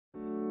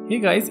Hey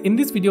guys, in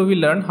this video we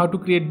learn how to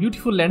create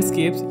beautiful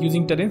landscapes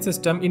using terrain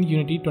system in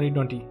Unity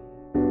 2020.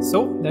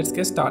 So let's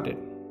get started.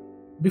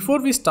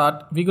 Before we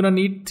start, we're gonna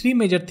need three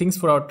major things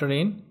for our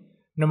terrain.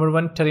 Number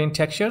one, terrain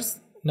textures.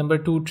 Number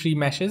two, tree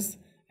meshes.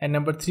 And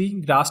number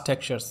three, grass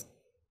textures.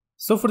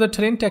 So for the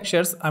terrain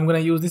textures, I'm gonna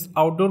use this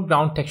outdoor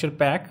ground texture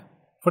pack.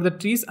 For the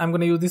trees, I'm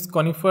gonna use this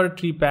conifer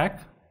tree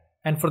pack.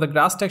 And for the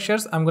grass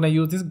textures, I'm gonna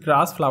use this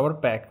grass flower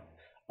pack.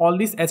 All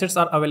these assets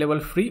are available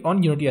free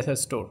on Unity Asset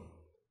Store.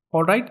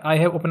 Alright, I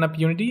have opened up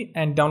Unity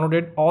and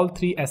downloaded all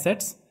three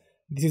assets.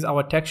 This is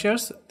our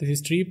textures, this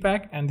is tree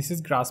pack, and this is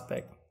grass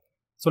pack.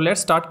 So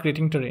let's start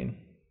creating terrain.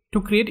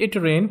 To create a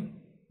terrain,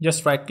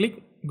 just right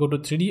click, go to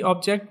 3D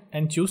object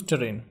and choose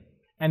terrain.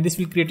 And this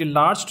will create a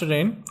large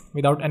terrain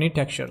without any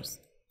textures.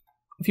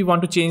 If you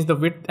want to change the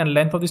width and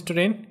length of this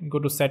terrain, go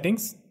to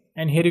settings,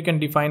 and here you can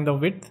define the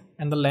width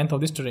and the length of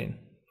this terrain.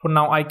 For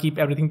now, I keep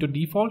everything to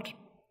default.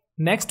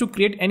 Next, to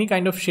create any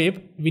kind of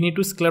shape, we need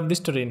to sculpt this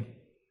terrain.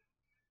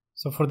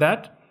 So for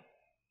that,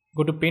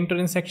 go to paint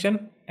terrain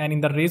section, and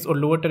in the raise or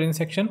lower terrain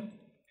section,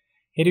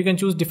 here you can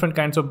choose different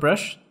kinds of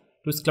brush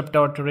to sculpt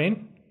our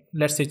terrain.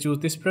 Let's say choose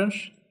this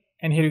brush,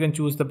 and here you can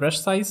choose the brush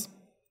size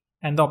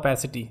and the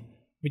opacity,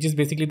 which is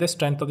basically the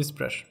strength of this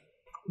brush.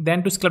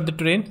 Then to sculpt the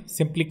terrain,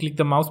 simply click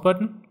the mouse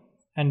button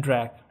and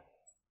drag.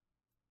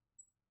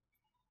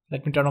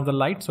 Let me turn off the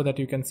light so that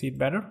you can see it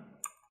better.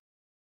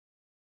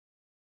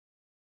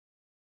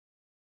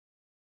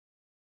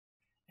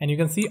 And you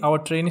can see our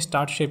terrain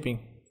starts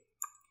shaping.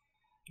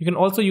 You can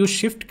also use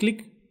shift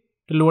click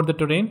to lower the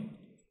terrain.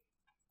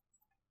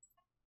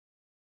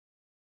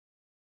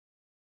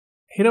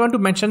 Here I want to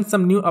mention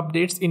some new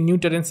updates in new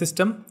terrain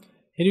system.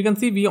 Here you can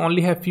see we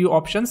only have few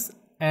options,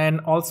 and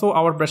also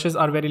our brushes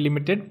are very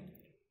limited.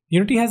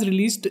 Unity has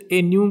released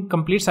a new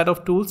complete set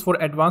of tools for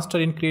advanced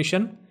terrain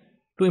creation.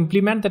 To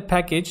implement that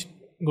package,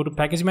 go to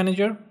package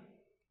manager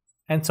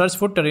and search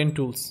for terrain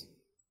tools.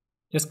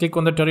 Just click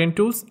on the terrain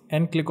tools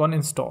and click on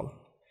install.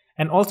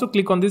 And also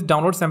click on this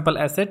download sample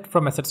asset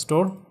from asset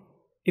store.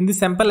 In the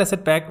sample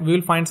asset pack, we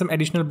will find some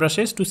additional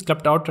brushes to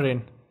sculpt our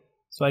terrain.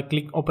 So I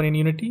click open in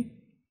Unity,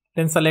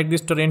 then select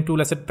this terrain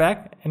tool asset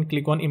pack and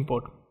click on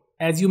import.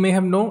 As you may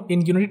have known,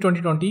 in Unity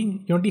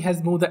 2020, Unity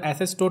has moved the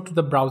asset store to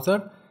the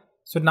browser.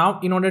 So now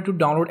in order to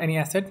download any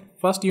asset,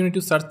 first you need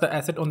to search the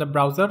asset on the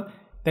browser,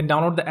 then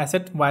download the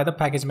asset via the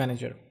package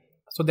manager.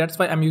 So that's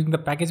why I'm using the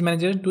package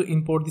manager to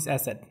import this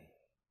asset.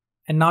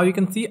 And now you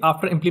can see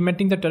after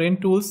implementing the terrain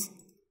tools,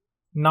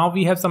 now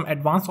we have some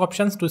advanced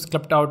options to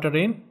sculpt our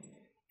terrain,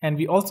 and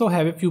we also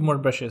have a few more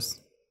brushes,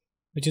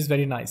 which is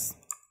very nice.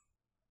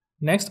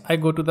 Next, I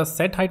go to the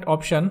set height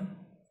option,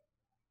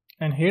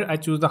 and here I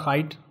choose the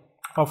height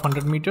of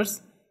 100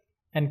 meters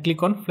and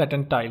click on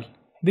flatten tile.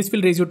 This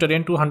will raise your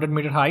terrain to 100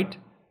 meter height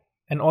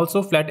and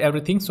also flat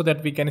everything so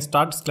that we can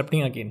start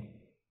sculpting again.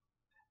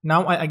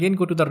 Now I again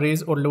go to the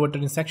raise or lower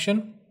terrain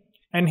section,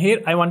 and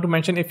here I want to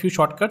mention a few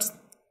shortcuts.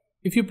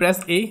 If you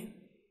press A,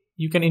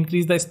 you can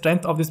increase the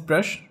strength of this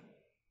brush.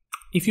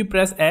 If you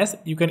press S,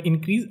 you can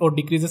increase or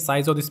decrease the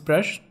size of this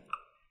brush.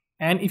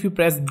 And if you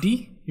press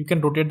D, you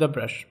can rotate the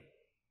brush.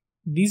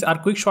 These are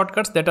quick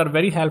shortcuts that are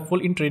very helpful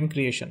in terrain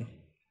creation.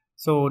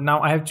 So now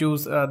I have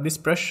choose this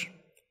brush,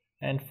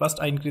 and first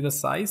I increase the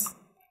size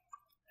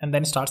and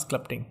then start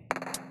sculpting.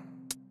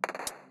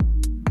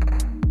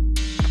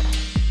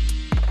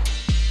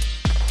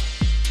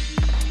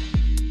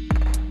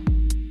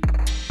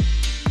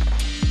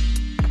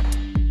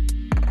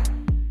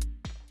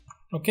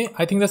 Okay,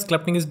 I think the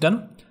sculpting is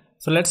done.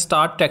 So let's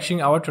start texturing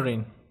our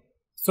terrain.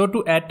 So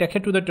to add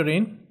texture to the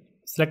terrain,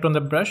 select on the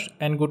brush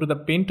and go to the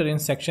paint terrain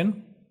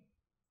section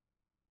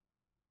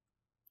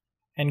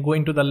and go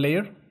into the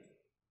layer.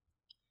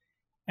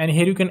 And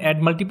here you can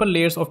add multiple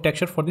layers of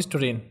texture for this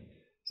terrain.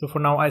 So for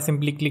now I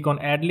simply click on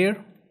add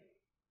layer.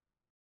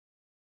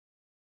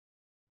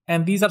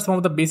 And these are some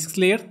of the basics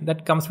layer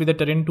that comes with the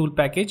terrain tool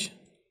package.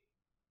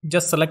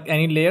 Just select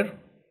any layer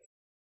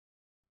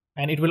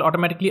and it will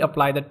automatically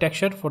apply the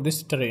texture for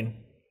this terrain.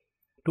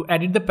 To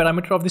edit the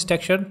parameter of this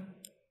texture,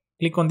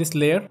 click on this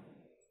layer,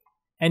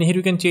 and here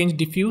you can change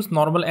diffuse,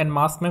 normal and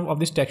mask map of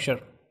this texture.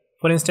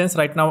 For instance,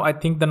 right now I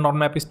think the normal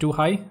map is too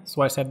high,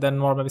 so I set the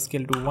normal map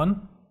scale to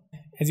 1.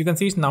 As you can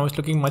see, now it's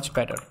looking much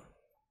better.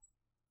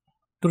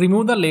 To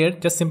remove the layer,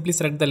 just simply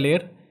select the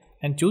layer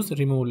and choose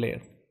remove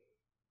layer.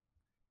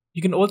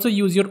 You can also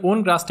use your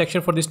own grass texture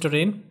for this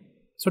terrain.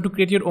 So to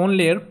create your own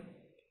layer,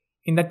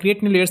 in the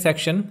create new layer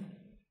section,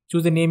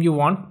 choose the name you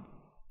want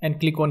and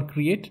click on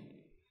create.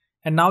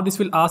 And now this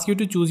will ask you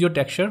to choose your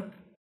texture.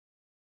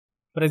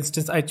 For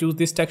instance, I choose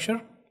this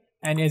texture,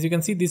 and as you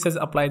can see, this has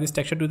applied this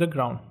texture to the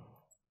ground.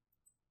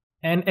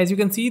 And as you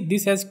can see,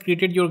 this has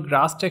created your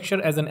grass texture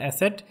as an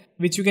asset,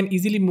 which you can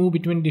easily move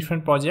between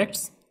different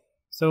projects.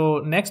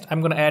 So next,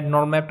 I'm going to add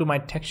normal map to my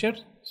texture.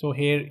 So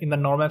here in the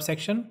normal map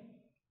section,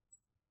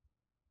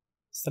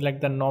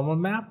 select the normal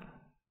map.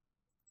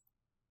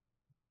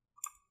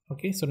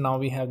 Okay, so now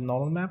we have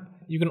normal map.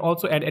 You can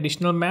also add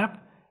additional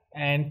map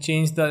and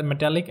change the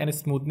metallic and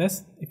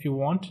smoothness if you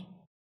want.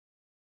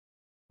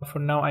 For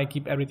now I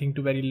keep everything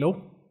to very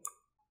low.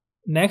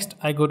 Next,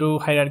 I go to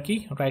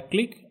hierarchy, right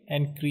click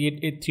and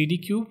create a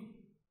 3D cube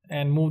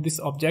and move this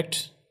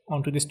object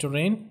onto this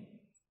terrain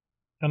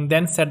and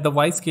then set the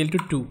Y scale to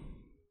 2.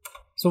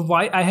 So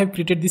why I have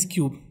created this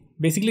cube?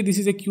 Basically, this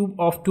is a cube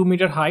of 2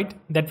 meter height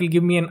that will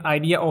give me an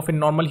idea of a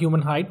normal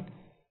human height.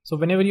 So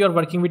whenever you are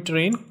working with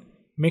terrain,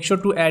 make sure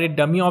to add a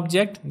dummy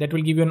object that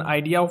will give you an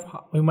idea of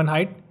human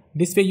height.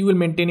 This way you will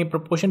maintain a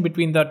proportion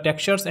between the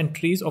textures and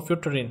trees of your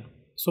terrain.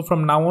 So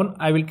from now on,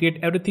 I will create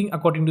everything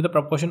according to the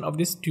proportion of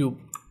this tube.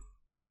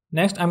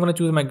 Next, I'm going to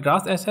choose my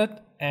grass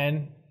asset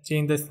and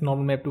change this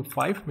normal map to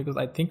 5 because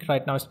I think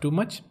right now it's too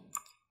much.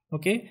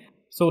 Okay,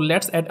 so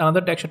let's add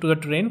another texture to the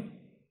terrain.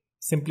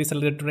 Simply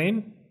select the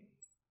terrain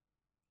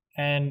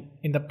and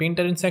in the paint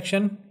terrain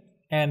section,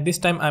 and this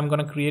time I'm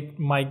going to create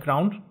my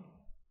ground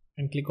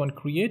and click on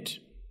create,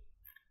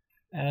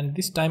 and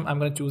this time I'm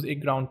going to choose a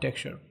ground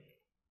texture.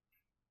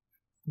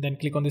 Then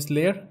click on this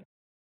layer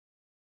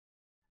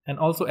and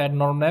also add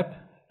normal map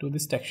to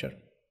this texture.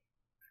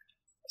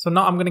 So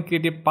now I'm going to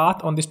create a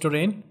path on this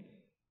terrain.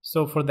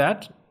 So for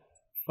that,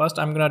 first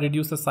I'm going to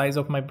reduce the size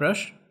of my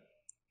brush.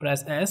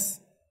 Press S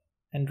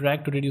and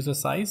drag to reduce the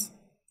size.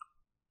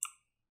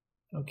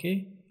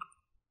 Okay.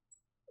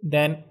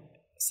 Then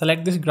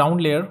select this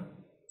ground layer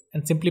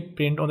and simply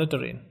paint on the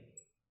terrain.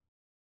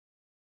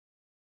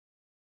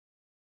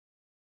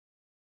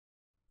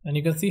 And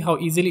you can see how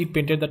easily it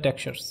painted the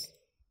textures.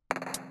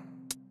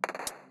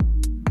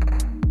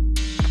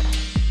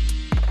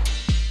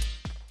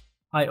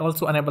 I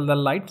also enable the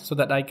light so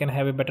that I can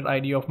have a better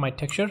idea of my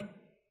texture.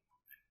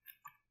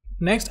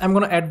 Next, I'm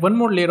going to add one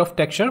more layer of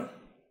texture.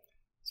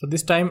 So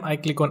this time I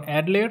click on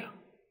add layer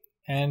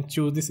and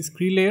choose this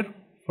screen layer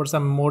for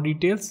some more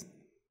details.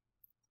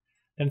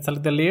 Then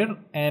select the layer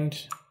and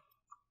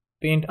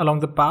paint along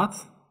the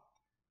path.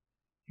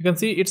 You can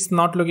see it's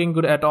not looking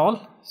good at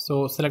all.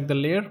 So select the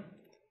layer.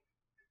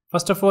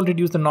 First of all,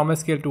 reduce the normal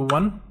scale to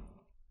 1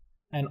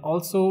 and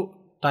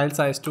also tile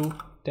size to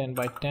 10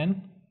 by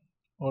 10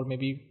 or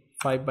maybe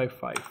 5 by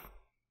 5.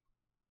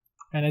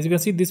 And as you can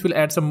see, this will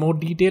add some more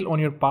detail on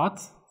your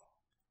path.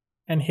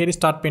 And here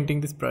start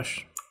painting this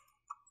brush.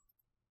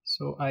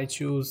 So I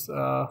choose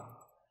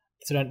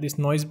this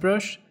noise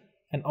brush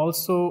and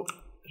also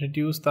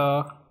reduce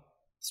the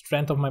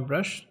strength of my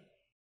brush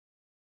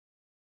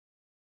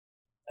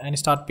and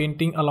start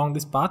painting along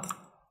this path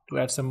to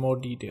add some more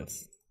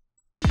details.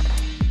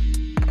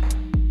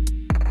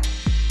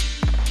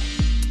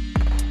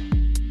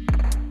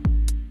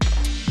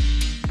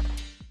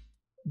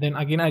 Then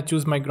again I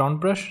choose my ground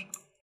brush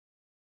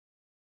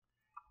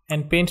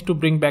and paint to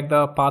bring back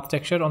the path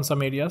texture on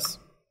some areas.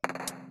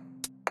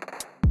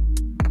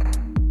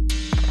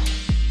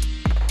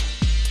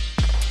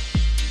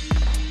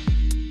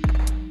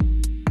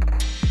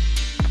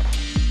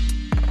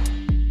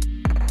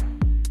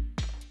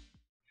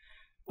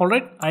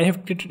 Alright, I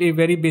have created a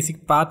very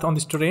basic path on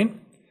this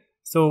terrain.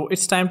 So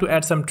it's time to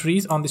add some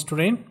trees on this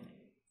terrain.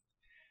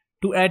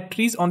 To add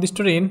trees on this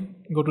terrain,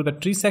 go to the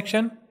tree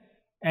section.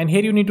 And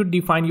here you need to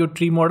define your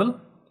tree model.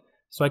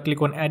 So I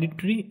click on edit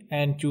tree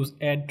and choose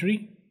add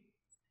tree.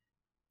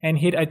 And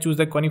here I choose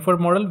the conifer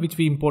model which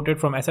we imported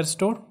from asset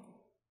store.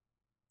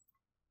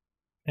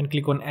 And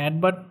click on add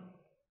button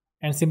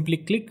and simply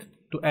click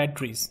to add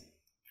trees.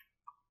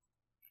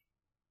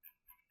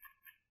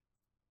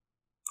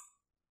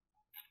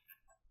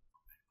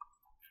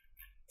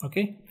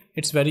 Okay,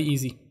 it's very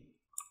easy.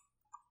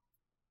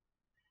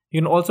 You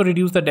can also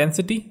reduce the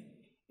density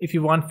if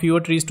you want fewer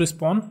trees to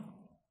spawn,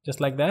 just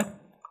like that.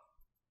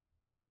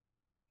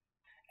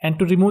 And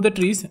to remove the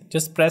trees,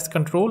 just press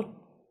Ctrl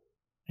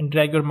and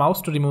drag your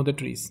mouse to remove the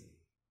trees.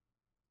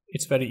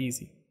 It's very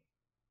easy.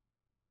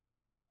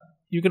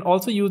 You can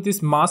also use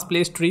this mass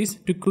place trees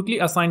to quickly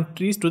assign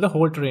trees to the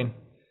whole terrain.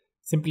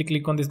 Simply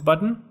click on this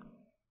button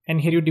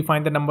and here you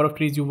define the number of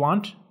trees you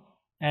want.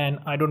 And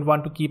I don't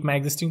want to keep my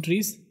existing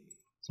trees.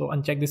 So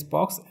uncheck this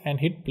box and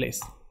hit place.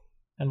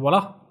 And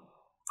voila!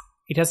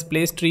 It has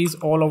placed trees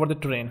all over the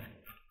terrain.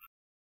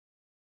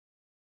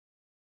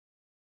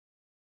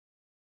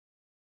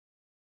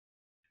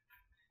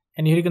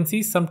 And here you can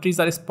see some trees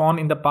are spawned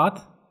in the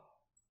path.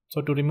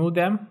 So to remove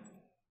them,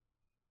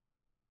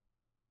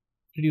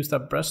 reduce the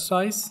brush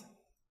size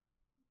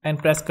and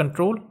press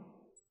Ctrl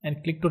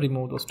and click to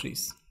remove those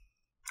trees.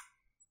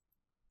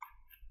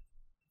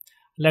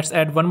 Let's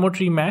add one more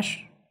tree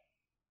mesh.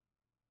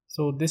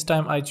 So this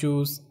time I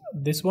choose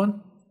this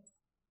one.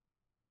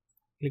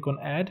 Click on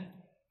add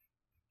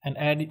and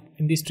add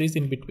in these trees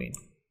in between.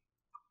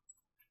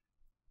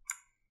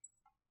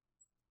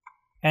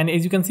 And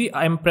as you can see,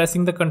 I am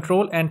pressing the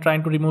Ctrl and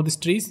trying to remove these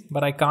trees,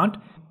 but I can't,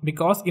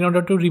 because in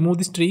order to remove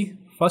this tree,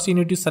 first you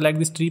need to select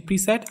this tree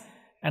preset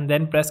and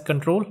then press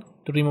Ctrl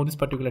to remove this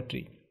particular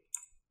tree.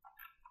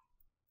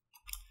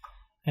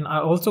 And I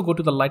also go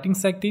to the lighting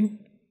setting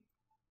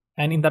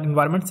and in that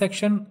environment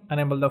section,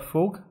 enable the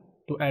fog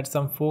to add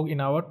some fog in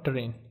our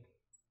terrain.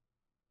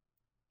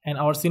 And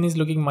our scene is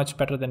looking much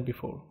better than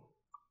before.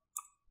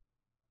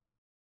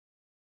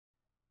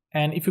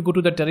 And if you go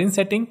to the terrain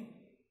setting,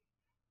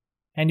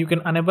 And you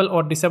can enable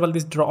or disable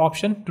this draw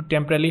option to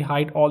temporarily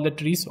hide all the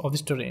trees of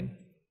this terrain.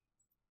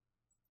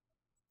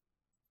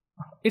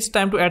 It's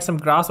time to add some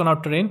grass on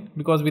our terrain,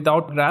 because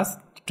without grass,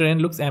 the terrain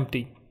looks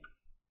empty.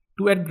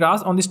 To add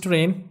grass on this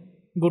terrain,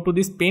 go to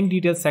this paint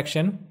details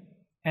section,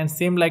 and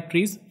same like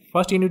trees,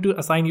 first you need to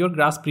assign your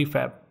grass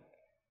prefab.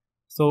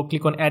 So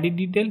click on edit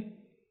detail,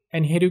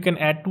 and here you can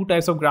add two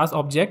types of grass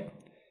object.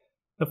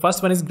 The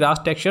first one is grass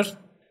texture,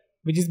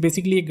 which is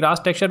basically a grass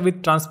texture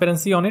with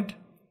transparency on it.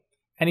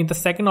 And in the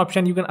second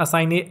option, you can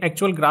assign a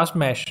actual grass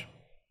mesh.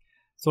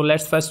 So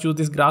let's first choose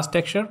this grass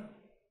texture.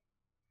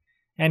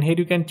 And here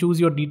you can choose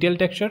your detail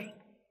texture.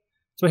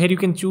 So here you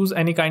can choose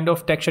any kind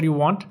of texture you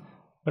want.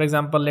 For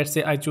example, let's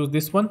say I choose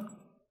this one.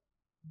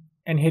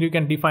 And here you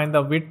can define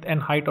the width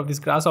and height of this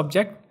grass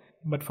object.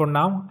 But for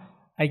now,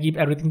 I keep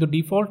everything to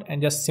default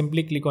and just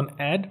simply click on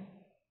add.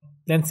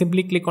 Then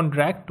simply click on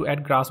drag to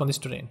add grass on this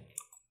terrain.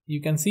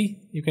 You can see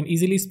you can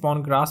easily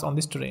spawn grass on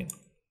this terrain.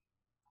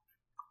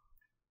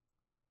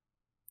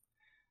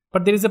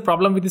 But there is a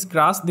problem with this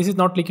grass. This is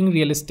not looking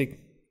realistic.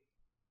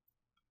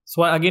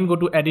 So I again go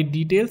to edit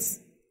details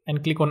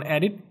and click on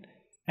edit.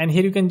 And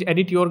here you can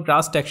edit your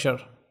grass texture.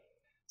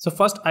 So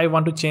first I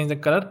want to change the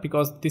color,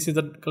 because this is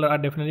the color I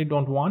definitely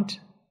don't want.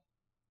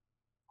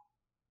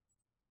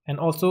 And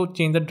also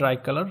change the dry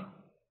color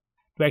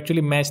to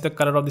actually match the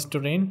color of this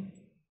terrain.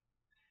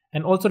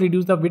 And also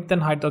reduce the width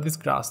and height of this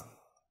grass.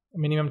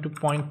 Minimum to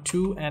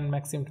 0.2 and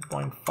maximum to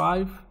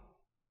 0.5.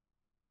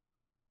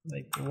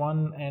 Like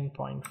 1 and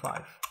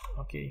 0.5.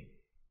 Okay,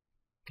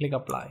 click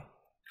apply.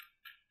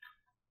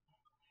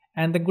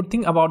 And the good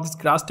thing about this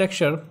grass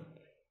texture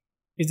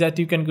is that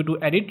you can go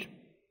to edit,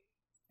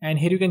 and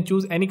here you can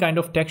choose any kind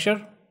of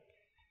texture,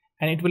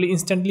 and it will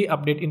instantly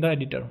update in the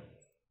editor.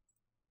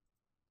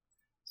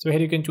 So here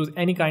you can choose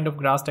any kind of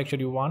grass texture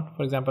you want.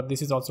 For example,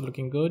 this is also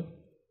looking good.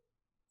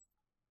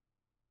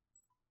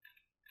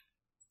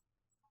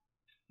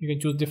 You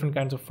can choose different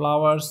kinds of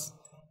flowers.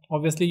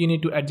 Obviously you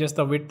need to adjust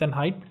the width and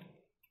height.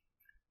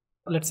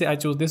 Let's say I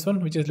choose this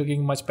one, which is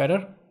looking much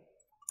better,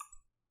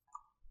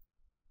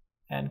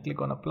 and click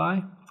on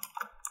apply.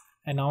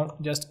 And now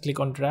just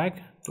click on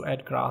drag to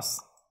add grass.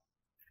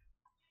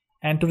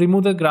 And to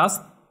remove the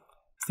grass,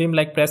 same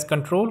like press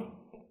Ctrl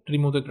to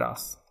remove the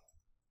grass.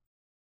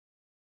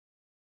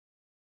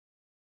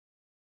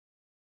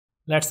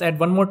 Let's add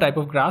one more type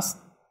of grass.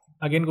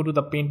 Again, go to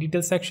the paint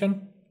details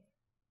section,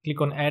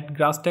 click on add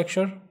grass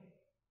texture.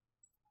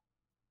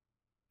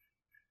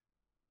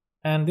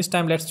 And this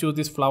time let's choose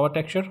this flower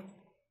texture.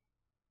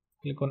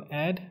 Click on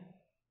add,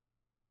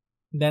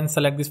 then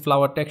select this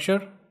flower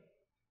texture,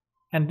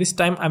 and this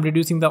time I'm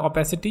reducing the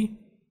opacity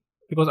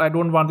because I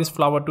don't want this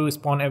flower to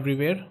spawn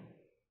everywhere.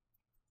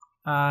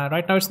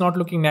 Right now it's not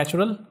looking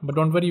natural, but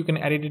don't worry, you can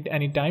edit it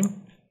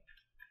anytime.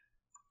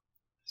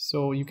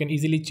 So you can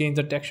easily change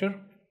the texture.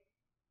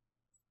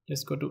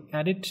 Just go to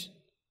edit,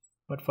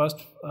 but first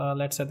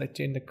let's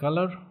change the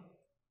color.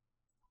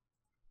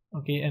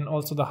 Okay, and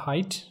also the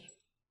height.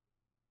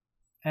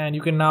 And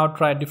you can now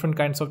try different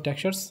kinds of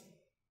textures.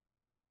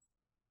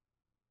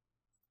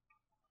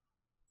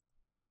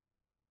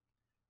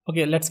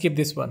 Okay, let's skip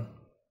this one.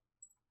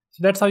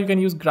 So that's how you can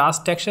use grass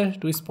texture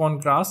to spawn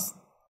grass.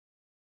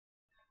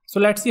 So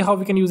let's see how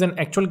we can use an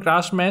actual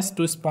grass mesh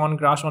to spawn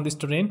grass on this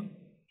terrain.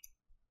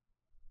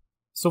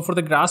 So for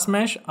the grass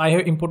mesh, I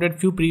have imported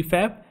few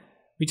prefab,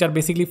 which are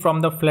basically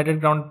from the flatted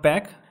ground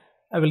pack.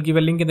 I will give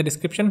a link in the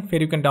description where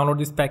you can download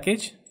this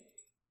package.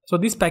 So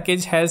this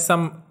package has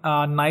some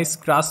nice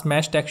grass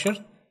mesh texture.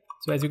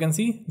 So as you can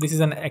see, this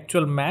is an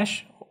actual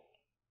mesh.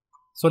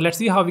 So let's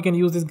see how we can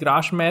use this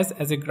grass mesh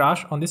as a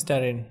grass on this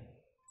terrain.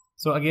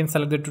 So again,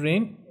 select the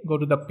terrain, go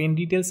to the paint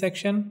detail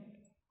section,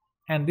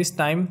 and this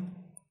time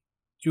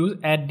choose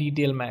add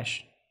detail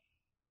mesh.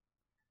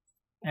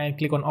 And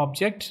click on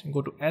object,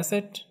 go to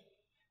asset,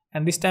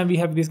 and this time we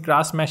have these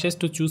grass meshes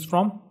to choose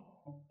from.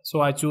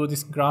 So I choose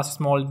this grass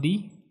small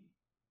d,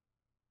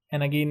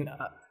 and again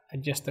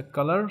adjust the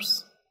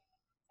colors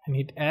and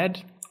hit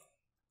add.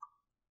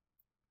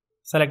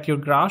 Select your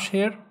grass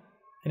here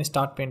and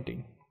start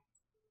painting.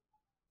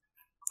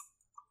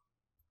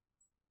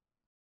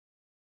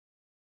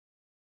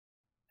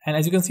 And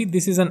as you can see,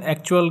 this is an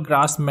actual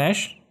grass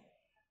mesh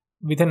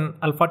with an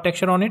alpha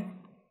texture on it.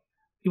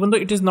 Even though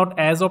it is not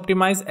as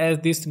optimized as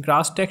this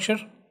grass texture,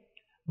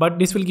 but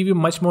this will give you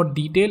much more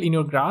detail in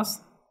your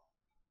grass.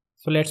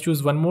 So let's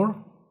choose one more.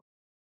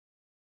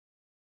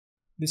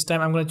 This time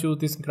I'm going to choose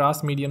this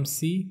grass medium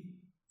C.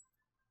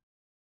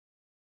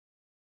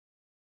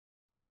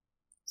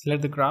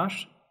 Select the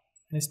grass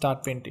and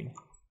start painting.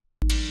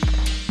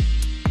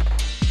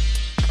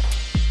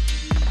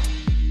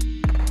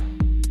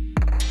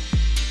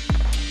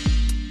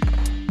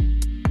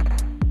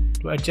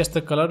 To adjust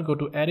the color, go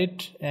to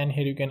edit, and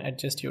here you can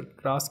adjust your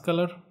grass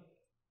color.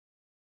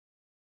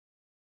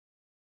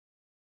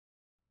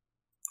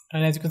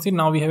 And as you can see,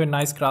 now we have a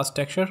nice grass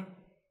texture,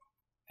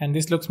 and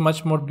this looks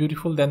much more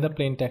beautiful than the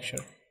plain texture.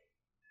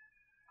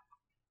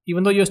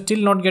 Even though you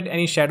still not get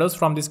any shadows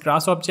from this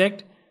grass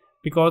object,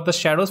 because the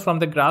shadows from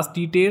the grass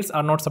details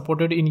are not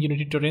supported in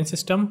Unity terrain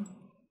system.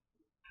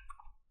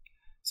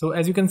 So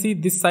as you can see,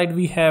 this side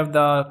we have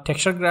the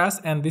texture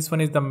grass and this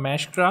one is the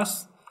mesh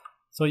grass.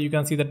 So you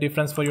can see the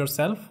difference for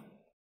yourself.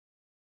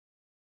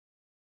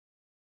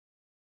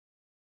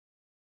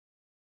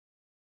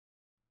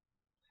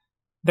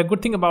 The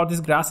good thing about this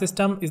grass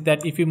system is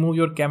that if you move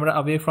your camera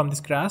away from this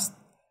grass,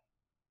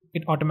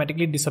 it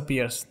automatically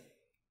disappears,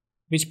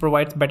 which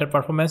provides better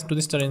performance to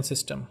this terrain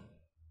system.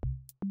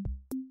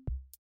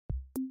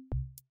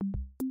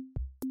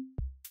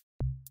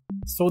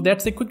 So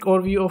that's a quick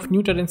overview of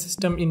new terrain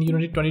system in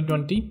Unity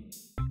 2020.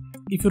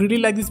 If you really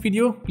like this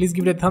video, please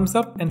give it a thumbs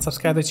up and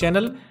subscribe to the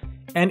channel.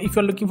 And if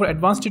you're looking for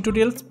advanced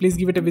tutorials, please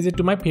give it a visit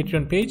to my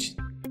Patreon page.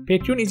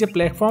 Patreon is a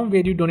platform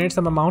where you donate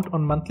some amount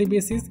on monthly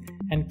basis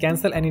and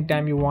cancel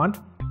anytime you want.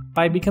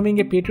 By becoming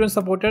a Patreon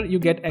supporter, you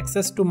get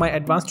access to my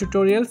advanced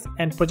tutorials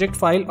and project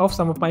file of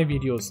some of my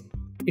videos.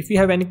 If you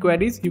have any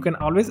queries, you can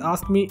always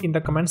ask me in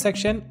the comment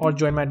section or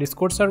join my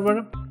Discord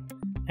server.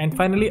 And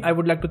finally, I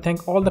would like to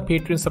thank all the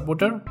Patreon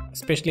supporters,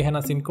 especially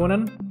Hannah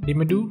Sinkonan,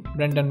 Dimidu,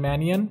 Brendan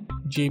Manion,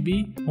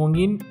 JB,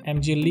 Hongin,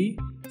 MJ Lee,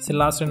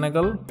 Silas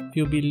Renagal,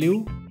 Phoebe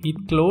Liu,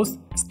 Heath Close,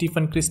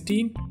 Stephen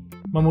Christine,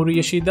 Mamoru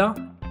Yoshida,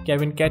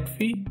 Kevin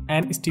Catfee,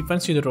 and Stephen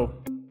Shidoro.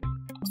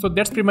 So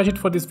that's pretty much it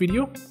for this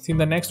video. See you in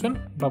the next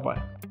one. Bye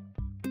bye.